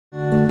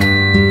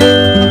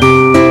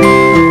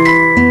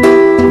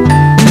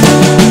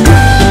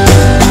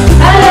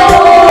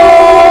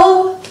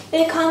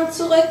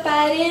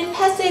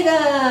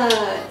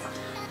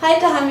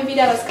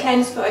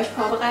Kleines für euch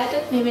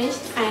vorbereitet, nämlich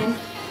ein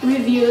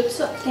Review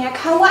zu der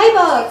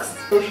Kawaii-Box.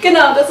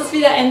 Genau, das ist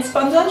wieder ein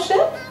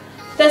Sponsorship.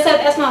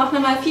 Deshalb erstmal auch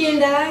nochmal vielen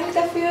Dank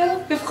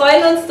dafür. Wir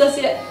freuen uns, dass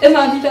ihr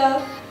immer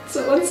wieder zu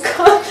uns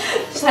kommt.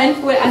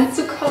 Scheint wohl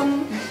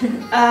anzukommen.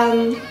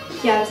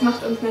 Ja, das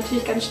macht uns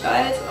natürlich ganz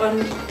stolz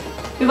und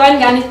wir wollen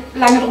gar nicht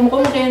lange drum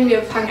rumreden,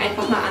 wir fangen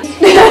einfach mal an.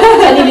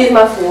 Dann lesen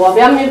mal vor.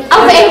 Wir haben hier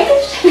auf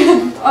Englisch?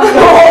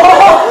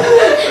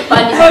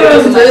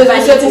 Das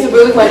ist jetzt nicht so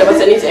böse gemeint, aber es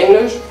ist ja nicht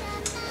Englisch.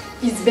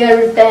 He's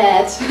very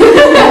bad.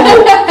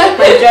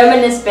 My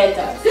German is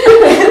better.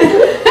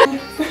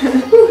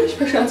 Ich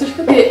bin schon zu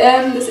spät. Okay,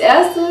 das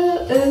erste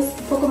ist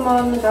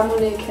Pokémon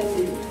Ramone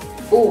Candy.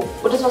 Oh,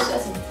 das war's zu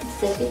essen.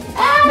 Sehr viel.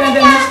 Wer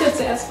möchte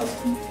zuerst was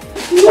tun?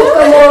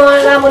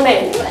 Pokémon Ramone.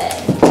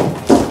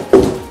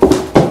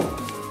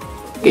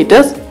 Geht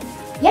das?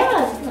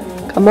 Ja.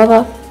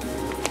 Kamera.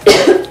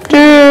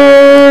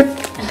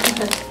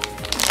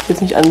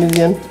 Jetzt nicht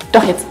anvisieren.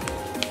 Doch jetzt.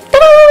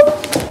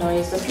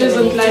 Wir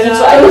sind leider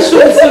zu einer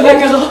Stunde zu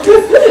lange raus.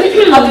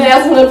 Ab den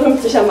ersten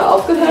 150 haben wir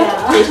aufgehört.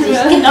 Ja, richtig.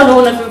 Genau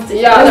 150.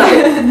 Ja, genau.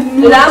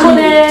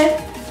 Ramone,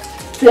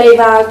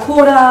 Flavor,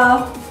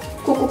 Coda,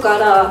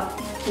 Kokokada,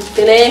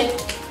 Gene,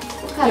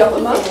 wie auch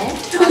immer.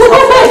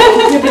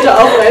 Hier bitte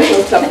aufreißen,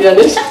 das klappt wieder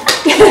nicht.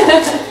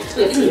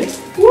 Jetzt hier.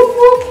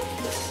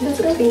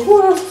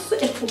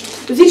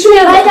 Du siehst schon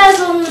wieder, weil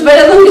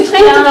da so ein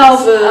Getränk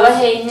drauf ist. Aber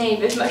hey, nee,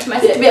 wir schmeißen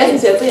es. Wir essen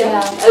es jetzt,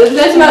 ja. Also das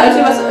letzte Mal, als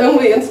wir was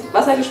irgendwie ins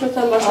Wasser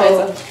geschmissen haben, war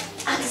scheiße.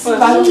 Ach,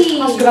 das ist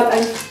lieb. Hast du gerade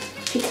ein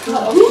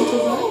Picard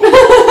aufgezogen?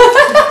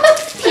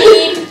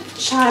 Piep.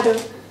 Schade.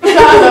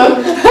 Schade.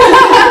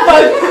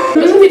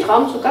 Bisschen wie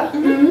Traumzucker.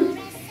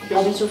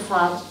 Aber nicht so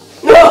fad.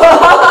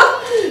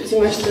 Sie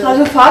möchte.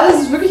 Also fad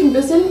ist es wirklich ein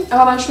bisschen,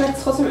 aber man schmeckt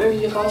es trotzdem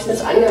irgendwie raus. Das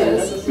ist angenehm,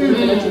 dass es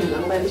relativ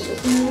langweilig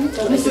ist.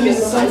 Dann nicht so wie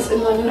es sonst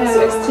immer, ne? Dass es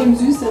so extrem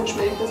süß dann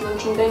schmeckt, dass man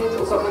schon denkt,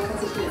 oh Gott, man kann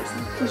es nicht mehr essen.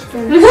 Das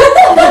stimmt. Du bist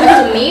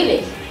so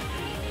mehlig.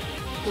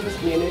 Du bist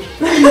mehlig.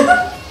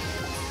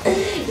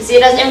 Ich sehe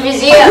das im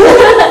Visier.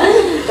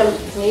 Dann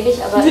mehlig,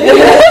 aber...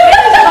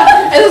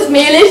 Es ist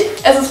mehlig,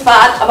 es ist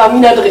fad, aber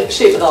Mina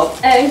steht drauf.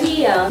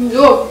 Hier.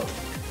 So,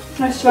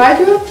 das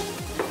zweite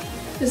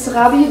ist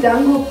Rabi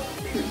Dango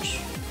Plüsch.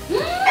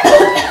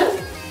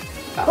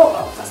 Oh,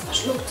 fast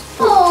verschluckt.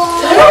 Oh.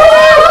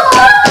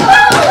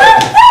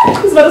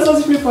 Das war das, was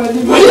ich mir vorhin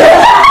nehmen wollte.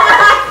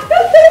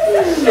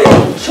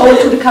 Schau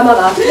to the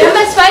Kamera. Wir haben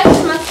ein zweites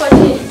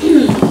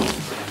Maskottchen.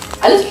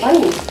 Alles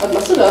spannend. Was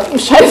machst du da?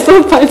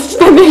 Scheiße, falls ich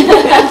da nicht.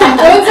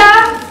 Unser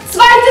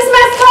zweites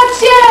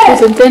Maskottchen! Wo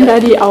sind denn da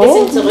die Wir Augen?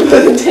 sind zurück.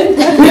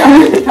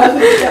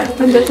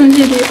 Und das sind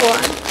hier die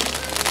Ohren.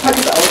 Pack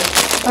es aus.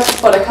 Pack es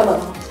vor der Kamera.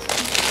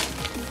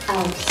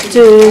 Es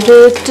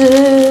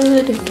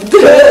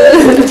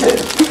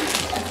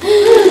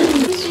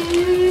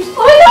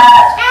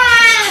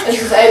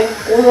ist ein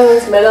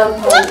rosanes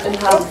Melonpan in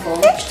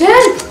Hasenform.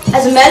 Stimmt.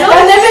 Also Melon?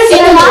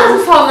 In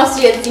Hasenform hast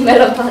du jetzt die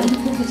Melonpan.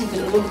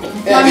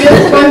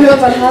 Wollen wir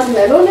unseren Hasen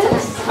Mello nennen?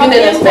 Wir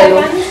nennen es Mello.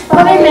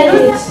 Aber bei Mello.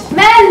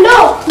 Mello.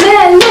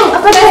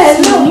 Aber das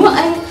ist nur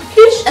ein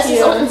Plüsch. Es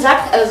ist auch ein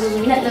Sack. Also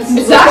wie nennt man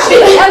das? Sag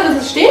steht nicht an,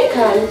 dass es stehen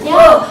kann.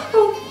 Ja.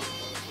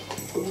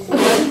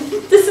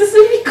 Das ist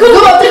irgendwie cool. So,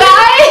 3!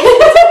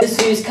 Das ist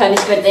süß, kann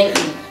ich mir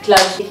denken. Klar,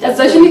 steht das.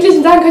 Solche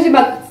niedlichen Sachen könnt ihr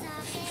mal...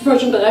 Ich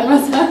wollte schon 3 mal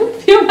sagen.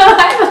 4 mal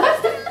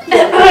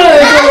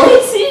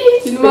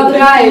die Nummer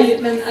 3.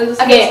 Wenn alles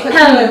Okay.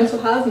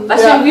 zu Hasen.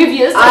 Was für ein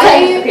Review ist das? I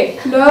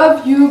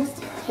love you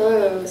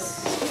Purse.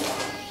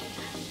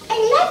 I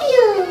love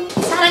you.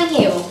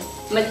 Sarangeo.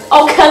 Mit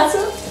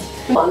Katze.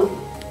 Mann.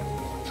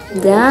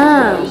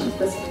 Da.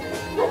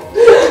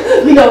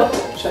 Mina.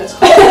 Scheiße.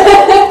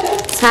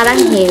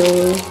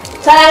 Sarangeo.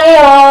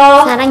 Sarangeo.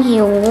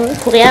 Sarangeo.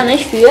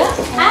 Koreanisch für I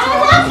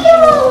love you.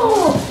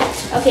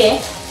 Okay.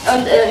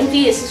 Und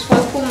irgendwie ist es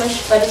voll komisch,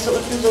 weil das so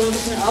unten so ein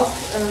bisschen auf...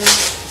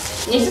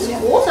 nicht so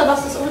groß, aber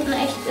es ist unten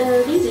echt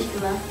riesig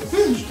gemacht. Das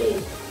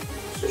steht.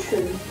 So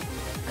schön.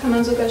 Kann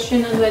man sogar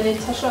schön an seine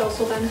Tasche auch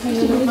so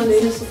reinhängen, damit man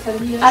es nicht so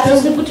verliert. Also es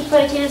ist eine gute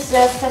Qualität, es ist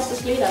sehr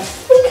festes Leder.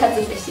 Katze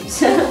ist echt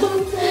süß.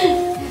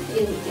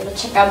 Ihre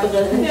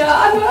Checkerbrille.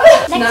 Ja,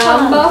 Lecker.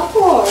 Number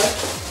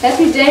 4.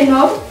 Happy Day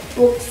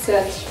Notebook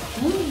Set.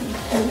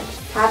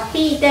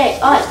 Happy Day.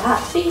 Oh,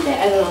 Happy Day.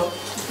 I don't know.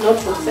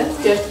 Notebook Set.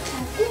 Ja.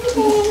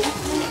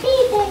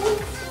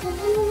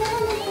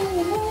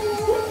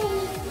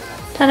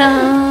 Tada!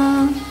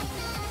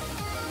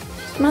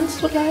 Das meinst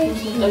du leicht?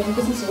 Ich muss gleich ein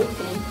bisschen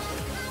zurückgehen.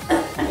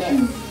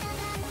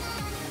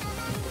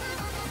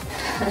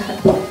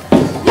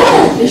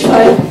 Ich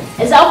weiß.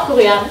 Es ist auch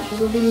koreanisch.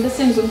 So wie ein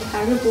bisschen so ein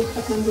Tagebuch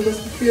hat man so das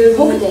Gefühl.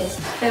 So Pokédex.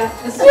 ja,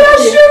 es ist Ja,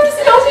 okay. stimmt, das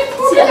sieht aus wie ein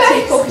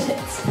Pokédex.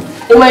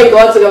 Oh mein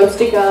Gott, sogar ein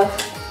Sticker.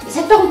 Es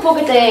hat doch ein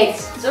Pokédex.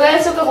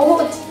 Sogar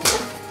rot.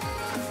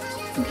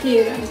 Okay,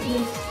 ganz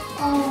gut.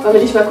 Wollen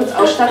wir dich mal kurz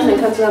ausstatten,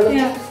 dann kannst du damit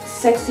Ja.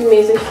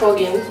 sexy-mäßig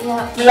vorgehen.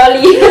 Ja.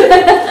 Lolli.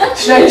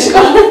 Schnell raus.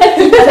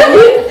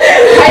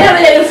 Keiner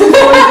will ja das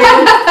Symbol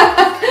sehen.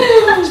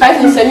 Ich weiß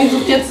nicht, Sammy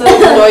sucht jetzt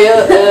eine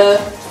neue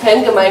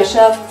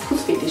Fangemeinschaft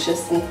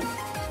Fußfetischisten.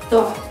 So,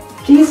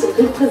 Please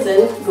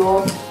represent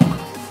your...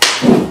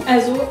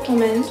 Also,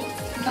 Moment.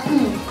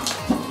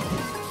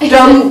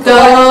 Dum, dum.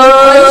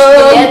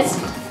 Jetzt.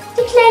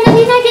 Die kleine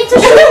Lina geht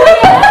zur Schule.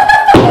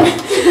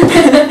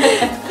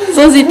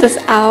 So sieht das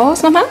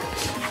aus nochmal.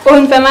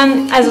 Und wenn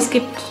man, also es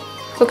gibt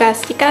sogar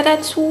Sticker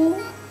dazu.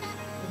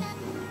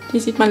 Die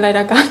sieht man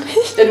leider gar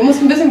nicht. Ja, du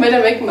musst ein bisschen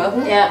weiter weg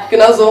machen. Ja.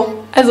 Genau so.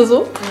 Also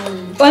so.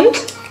 Und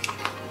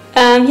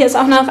hier ist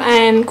auch noch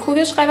ein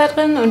Kugelschreiber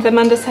drin. Und wenn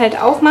man das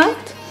halt aufmacht,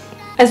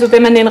 also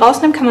wenn man den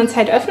rausnimmt, kann man es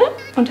halt öffnen.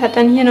 Und hat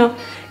dann hier noch ein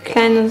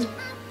kleines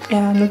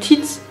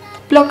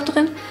Notizblock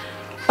drin.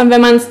 Und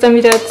wenn man es dann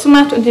wieder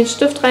zumacht und den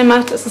Stift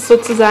reinmacht, ist es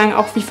sozusagen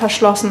auch wie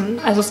verschlossen.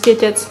 Also es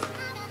geht jetzt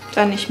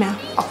dann nicht mehr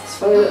auf. Das ist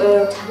voll,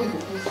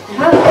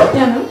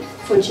 Ja, ne?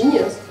 voll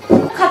genius.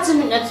 Katze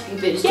mit einer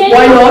Zwiebel.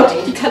 Why not?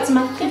 Die Katze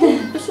macht.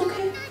 Ist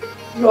okay.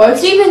 Läuft.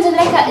 Zwiebeln sind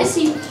lecker, ist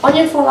sie.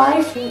 Onion for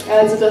life.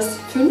 Also das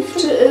 5.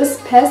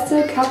 ist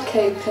Pastel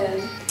Cupcake Pan.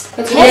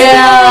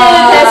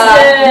 Yeah!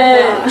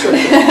 Pastel.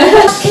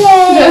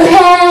 Okay,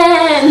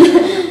 Pan.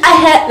 I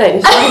had... Nein,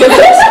 nicht. No.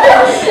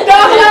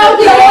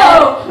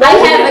 I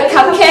have a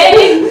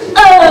cupcake.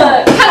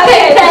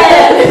 Cupcake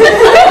Pan.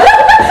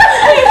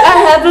 I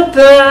have a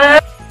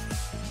bird.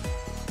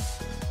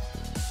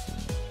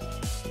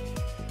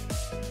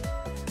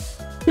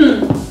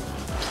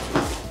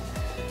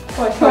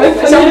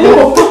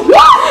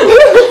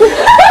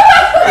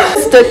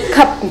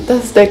 Das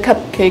ist der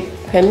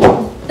Cupcake-Pen.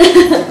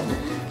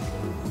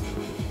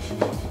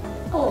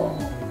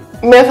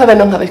 Mehr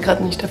Verwendung habe ich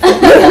gerade nicht dafür.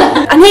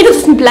 Ach nee, das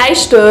ist ein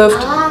Bleistift.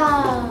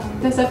 Ah.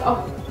 Deshalb auch.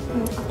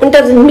 Und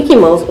da sind Mickey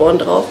Maus Ohren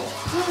drauf.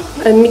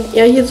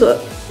 Ja, hier so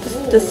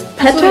das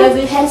Pattern.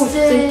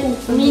 Pastel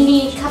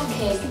Mini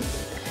Cupcake.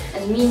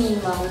 Also Mini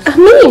Maus. Ach,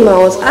 Minnie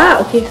Maus.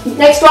 Ah, okay.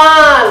 Next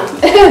one!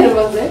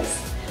 Nummer 6.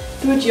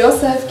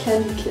 Do-it-yourself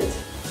Candy Kit.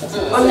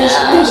 Und nicht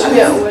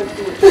mehr.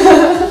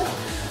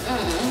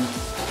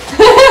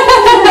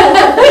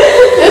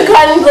 Wir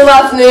können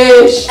sowas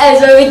nicht.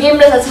 Also wir geben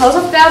das als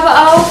Hausaufgabe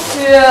auf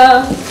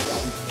für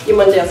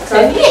Jemand, der es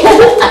kann.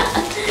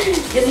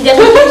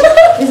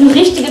 wir sind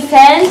richtige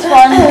Fans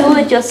von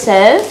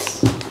Do-it-yourself.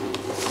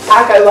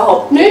 Aga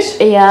überhaupt nicht.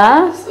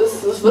 Ja.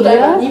 Es wird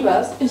einfach nie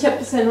was. Ich habe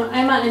bisher nur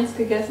einmal eins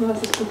gegessen, was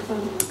ich gut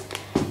fand.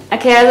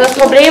 Okay, also das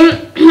Problem,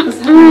 Das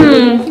hat man in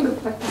den Ofen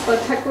gepackt. Das war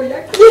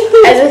Takoyaki.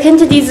 also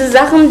kennt ihr diese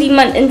Sachen, die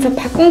man in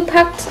Verpackung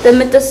packt,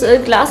 damit das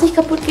Glas nicht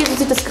kaputt geht? So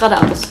sieht das gerade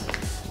aus.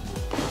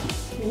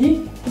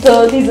 Wie?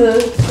 So diese...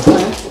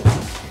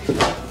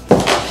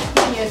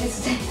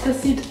 Das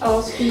sieht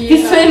aus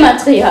Wie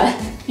Füllmaterial.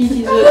 wie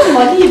diese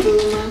Tolliböhme.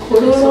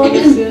 So ein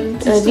bisschen.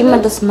 Wie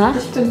man das macht?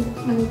 Stimmt,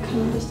 man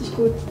kann richtig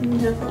gut.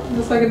 Ja,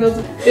 das war genauso.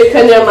 Wir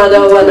können ja mal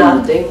darüber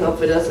nachdenken,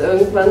 ob wir das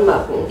irgendwann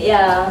machen.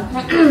 Ja.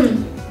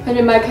 Wenn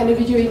wir mal keine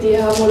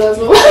Videoidee haben oder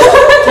so.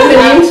 Wenn wir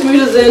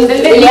lebensmüde sind,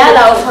 Wenn wir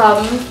Leerlauf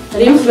haben.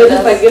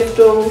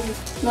 Lebensmittelvergiftung.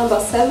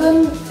 Number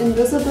 7.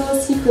 Invisible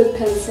Secret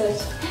Pen Set.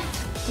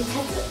 Die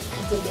Katze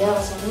wäre,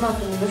 was auch immer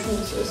für eine Mischung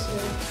das ist.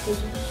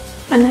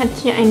 Man hat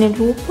hier eine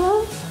Lupe,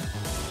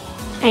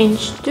 ein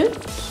Stift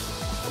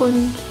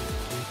und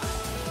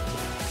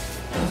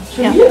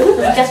ja.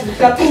 Ich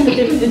glaube, mit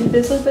dem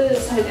Invisible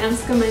ist halt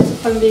ernst gemeint,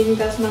 von wegen,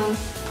 dass man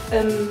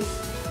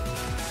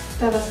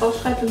da was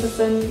rausschreibt und das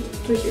dann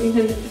durch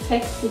irgendeinen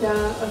Effekt wieder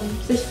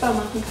sichtbar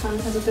machen kann.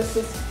 Also das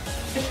ist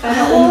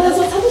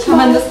kann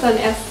man das dann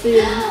erst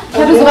sehen. Ich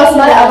hatte sowas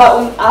mal, aber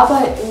um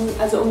Arbeiten,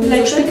 also um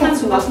Vielleicht so könnte Sticker man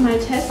zu sowas machen. mal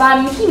Das testen. war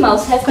ein Mickey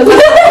Maus Heft.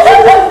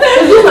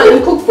 Versuch mal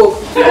im Cookbook.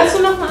 Hast du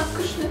nochmal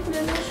abgeschnitten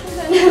in der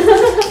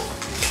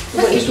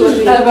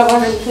Schule? Aber war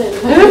kein Film.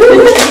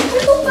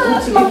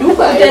 Die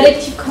Lupe ein.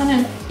 Detektiv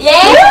Conan.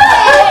 Yeah!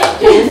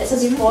 Ist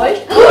das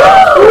feucht?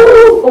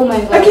 Oh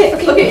mein Gott. Okay,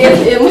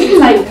 ihr müsst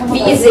zeigen.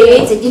 Wie ihr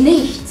seht, seht ihr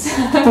nichts.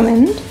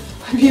 Moment.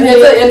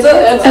 Jetzt.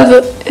 Also,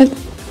 jetzt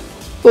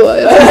muss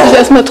ich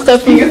erstmal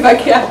treffen.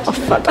 Verkehrt. Oh,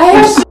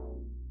 verdammt.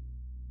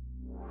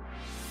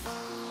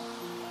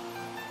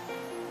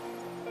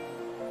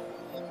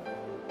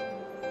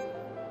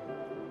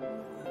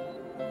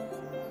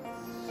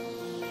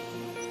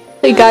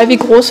 Egal wie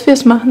groß wir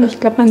es machen, ich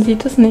glaube, man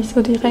sieht es nicht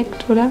so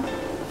direkt, oder?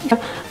 Ja.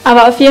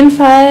 Aber auf jeden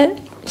Fall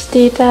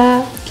steht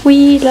da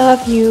We love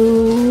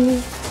you.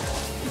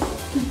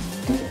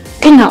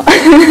 Genau.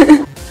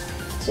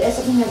 Zuerst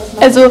auch nicht mehr was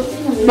machen. Also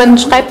man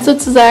schreibt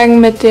sozusagen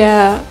mit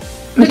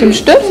dem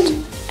Stift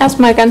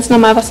erstmal ganz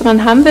normal, was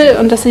man haben will,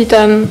 und das sieht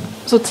dann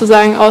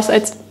sozusagen aus,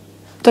 als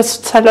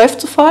das zerläuft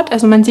sofort.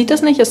 Also man sieht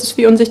es nicht, es ist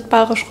wie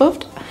unsichtbare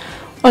Schrift.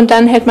 Und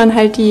dann hält man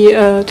halt die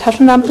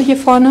Taschenlampe hier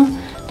vorne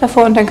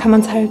davor und dann kann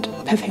man es halt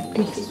perfekt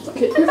lesen.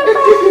 Okay.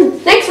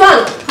 Next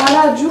one.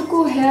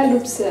 Harajuku Hair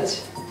Loop Set.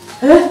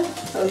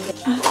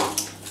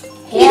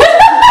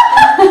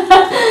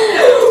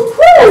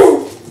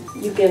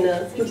 Ich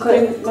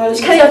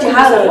kann ja auch die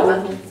Haare damit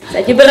machen.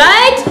 Seid ihr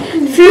bereit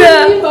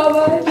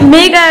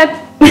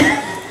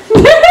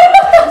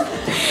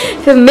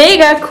für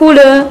mega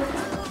coole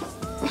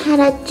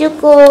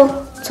Harajuku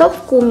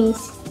Zopfgummis?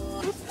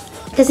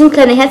 Da sind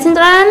kleine Herzen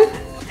dran.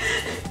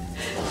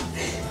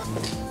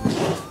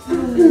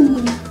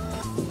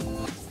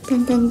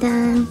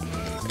 Dann.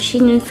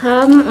 Verschiedenen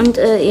Farben und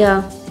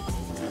ja.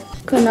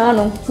 Keine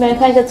Ahnung. Mehr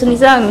kann ich dazu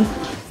nicht sagen.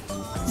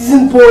 Sie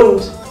sind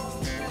bunt.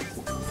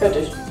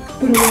 Fertig.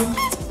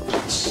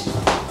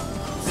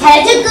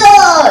 Hätte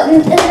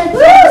gut!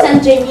 Das ist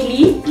an Jamie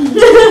Lee.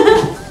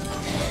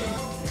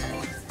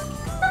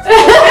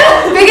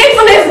 Wir gehen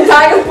zum nächsten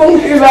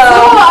Tagespunkt über.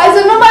 So, also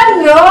Nummer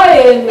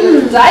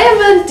 9.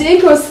 Diamond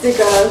Deko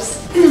Stickers.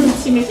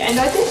 Ziemlich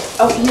eindeutig.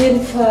 Auf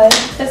jeden Fall.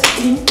 Das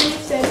blinkt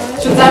nicht sehr doll.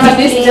 Ich würde sagen, beim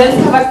nächsten Cover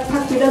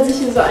packt jeder sich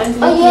hier so ein.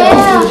 Oh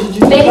yeah!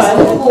 Welches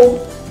Logo?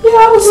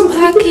 Ja, und so ein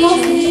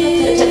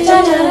Das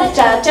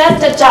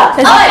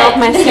ist auch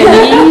mein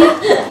Handy.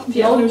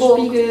 Wie auch im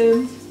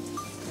Spiegel.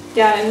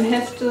 Ja, in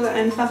Hefte,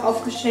 einfach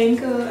auf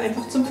Geschenke,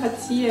 einfach zum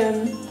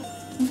Verzieren.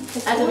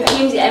 Also wir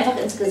geben sie einfach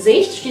ins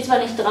Gesicht. Steht zwar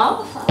nicht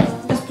drauf, aber...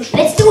 Das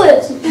bestimmt. Let's do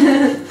it!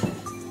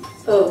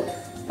 Oh.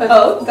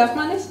 Oh, darf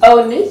man nicht?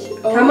 Oh, nicht?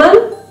 Oh. Kann man?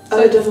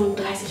 Aber wir dürfen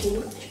 30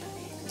 Minuten nicht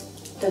bewegen.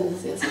 Dann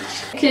ist es erst.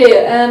 Okay,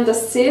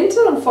 das 10.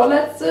 und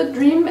vorletzte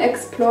Dream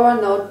Explorer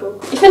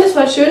Notebook. Ich finde es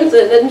voll schön, es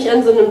erinnert mich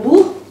an so ein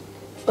Buch.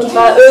 Und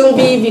zwar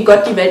irgendwie, wie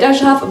Gott die Welt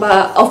erschaf,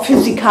 aber auf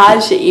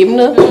physikalische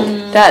Ebene.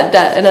 Da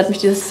erinnert mich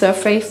dieses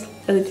Surface,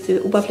 also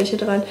diese Oberfläche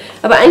dran.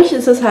 Aber eigentlich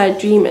ist es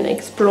halt Dream and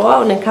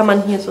Explore und dann kann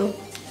man hier so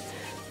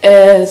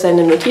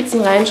seine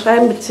Notizen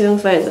reinschreiben,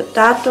 beziehungsweise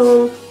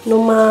Datum,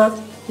 Nummer,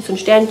 hier so ein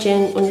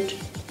Sternchen und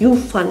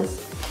You-Fun.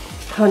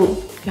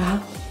 Ja,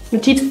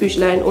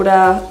 Notizbüchlein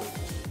oder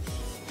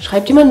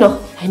schreibt jemand noch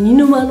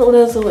Handynummern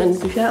oder so in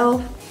Bücher auf.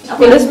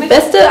 Und das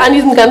Beste an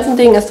diesem ganzen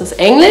Ding ist das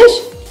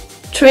Englisch.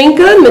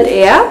 Twinkle mit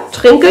R.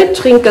 Twinkle,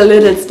 twinkle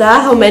little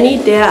star, how many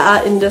there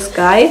are in the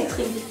sky.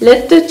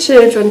 Let the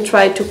children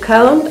try to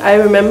count, I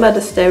remember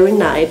the starry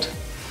night.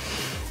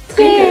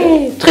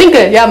 Trinkel.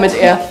 Trinkel, ja mit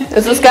R.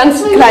 Es ist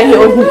ganz klein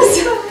hier unten.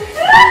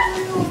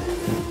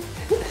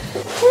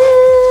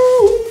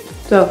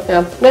 So,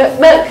 ja.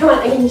 Mehr kann man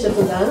eigentlich nicht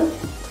dazu sagen.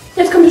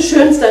 Jetzt kommt das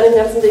Schönste an dem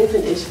ganzen Ding,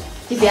 finde ich.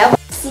 Die Werbung.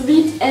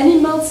 Sweet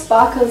Animal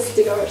Sparkle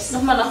Stickers.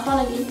 Nochmal nach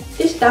vorne gehen.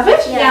 Darf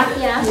ich? Ja.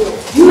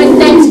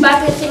 Mit deinen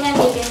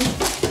Sparkelfingernägeln.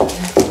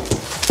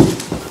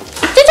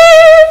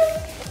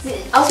 Sieht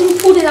aus wie ein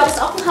Pudel, aber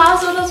ist auch ein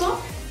Hase oder so?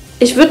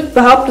 Ich würde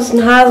behaupten, es ist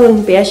ein Hase und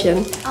ein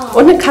Bärchen. Oh.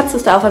 Und eine Katze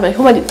ist da auf einmal. Ich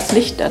hol mal das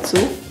Licht dazu.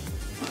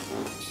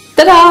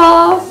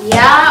 Tada!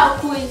 Ja, oh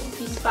cool,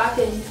 die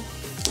sparkeln.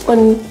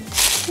 Und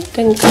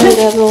dann kann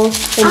der so...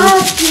 Die haben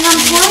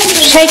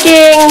Freunde.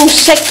 Shaking,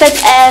 shake that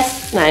ass.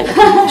 Nein,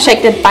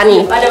 shake that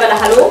bunny. Warte,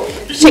 hallo?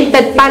 Shake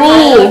that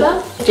bunny.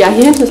 Ja,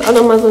 hier hinten ist auch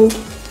nochmal so ein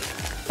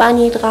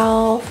Bunny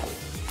drauf.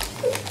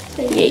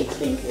 Yay.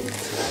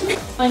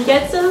 Und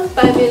jetzt,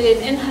 weil wir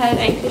den Inhalt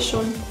eigentlich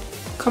schon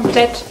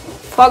komplett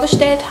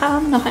vorgestellt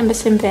haben, noch ein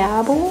bisschen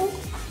Werbung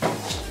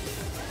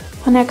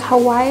von der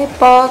Kawaii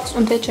Box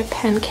und der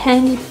Japan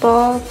Candy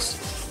Box.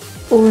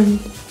 Und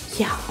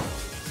ja.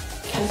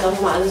 Ich kann es auch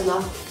nochmal alles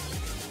nach.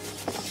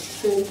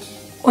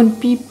 Und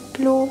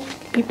Biblo.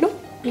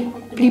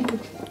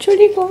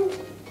 Entschuldigung.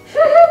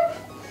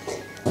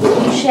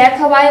 Share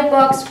Kawaii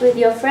Box with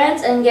your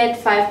friends and get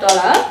 $5.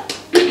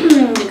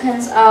 Wir können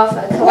es auf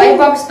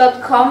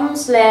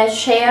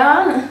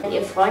kawaiibox.com/share. Wenn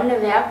ihr Freunde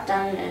werbt,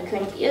 dann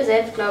könnt ihr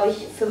selbst, glaube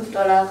ich, $5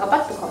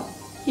 Rabatt bekommen.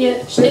 Hier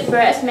steht For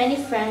as many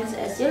friends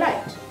as you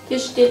like. Hier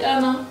steht auch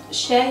noch,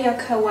 share your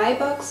Kawaii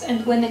Box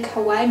and win a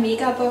Kawaii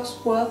Mega Box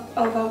worth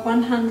over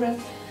 $100.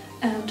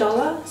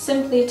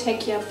 Simply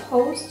take your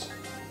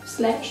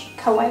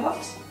post/Kawaii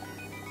Box.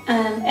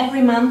 And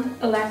every month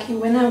a lucky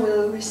winner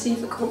will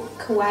receive a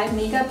Kawaii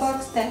Mega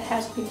Box that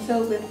has been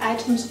filled with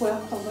items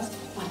worth over $100.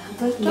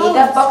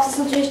 Mega Box ist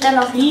natürlich dann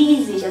noch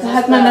riesig. Also Da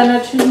hat man dann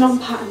natürlich noch ein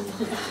paar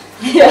andere.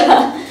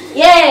 Ja.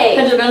 Yay!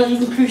 Könnte sogar ein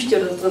riesen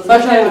Plüschtier oder so drin.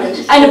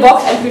 Wahrscheinlich. Eine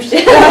Box, ein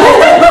Plüschtier.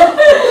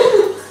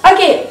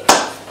 Okay,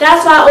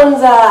 das war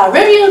unser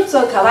Review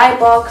zur Kawaii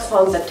Box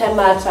vom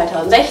September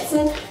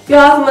 2016.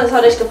 Wir hoffen, es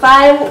hat euch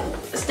gefallen.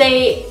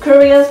 Stay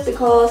curious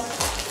because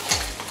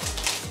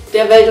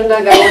der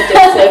Weltuntergang und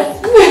der Chef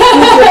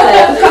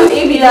kommt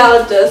eh wieder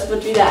und es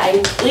wird wieder ein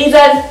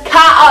riesen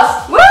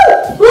Chaos. Woo!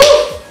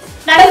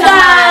 Danke. Bis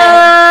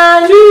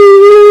dann!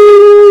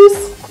 Tschüss!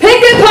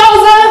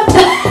 Pinkelpause!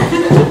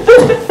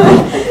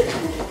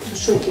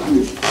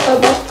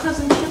 Aber ich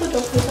präsentiere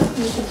doch die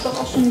Sachen. Ich hab doch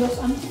auch schon das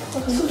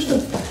anpräsentiert. So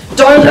stimmt.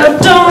 Dun, dun,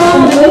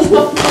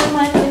 dun.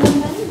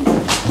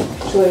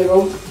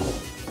 Entschuldigung.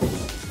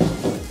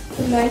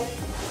 Vielleicht.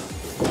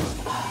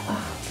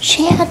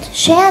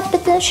 Shared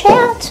bitte,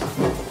 shared.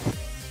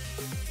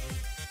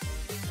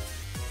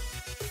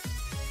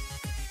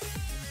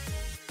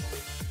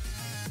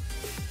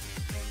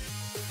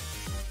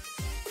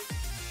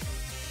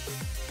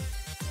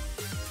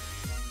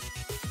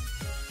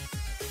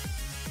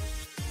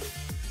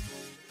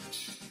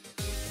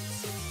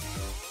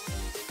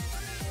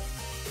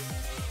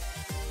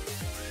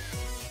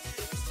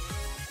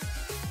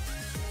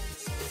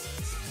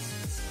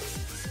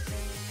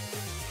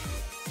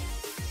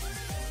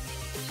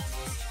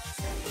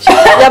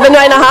 Ja, wenn du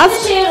eine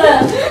hast.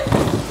 Schere.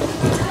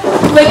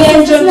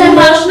 Das ist eine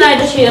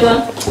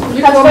Haarschneideschere.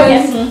 Du kannst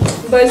vergessen.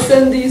 Bei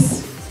Sandys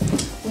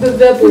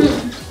Bewerbung.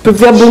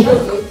 Bewerbung.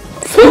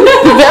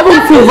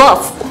 Bewerbung für was?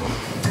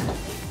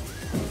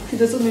 Für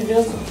das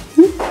Universum.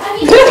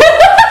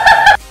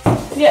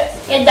 Ja,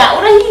 da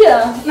oder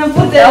hier. Na,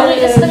 wo Da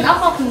ist dann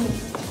auch auf dem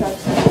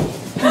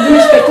Du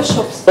mich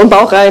weggeschubst. Und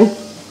Bauch rein.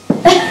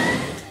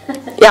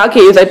 Ja,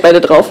 okay, ihr seid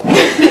beide drauf.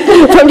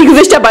 Vor allem die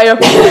Gesichter beide.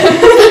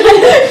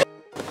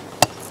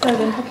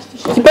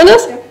 Sieht man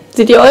das?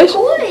 Seht ihr euch?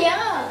 Cool, ja.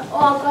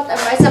 Oh Gott,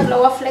 ein weißer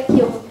blauer Fleck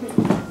hier unten.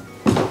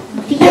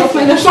 Hier auf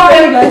meine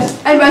Schauer gleich.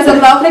 Ein weißer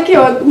Blaufleck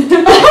hier unten.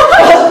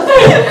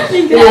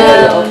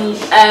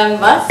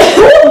 Was?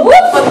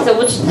 Von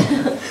zerrutscht.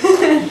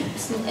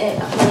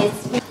 Ach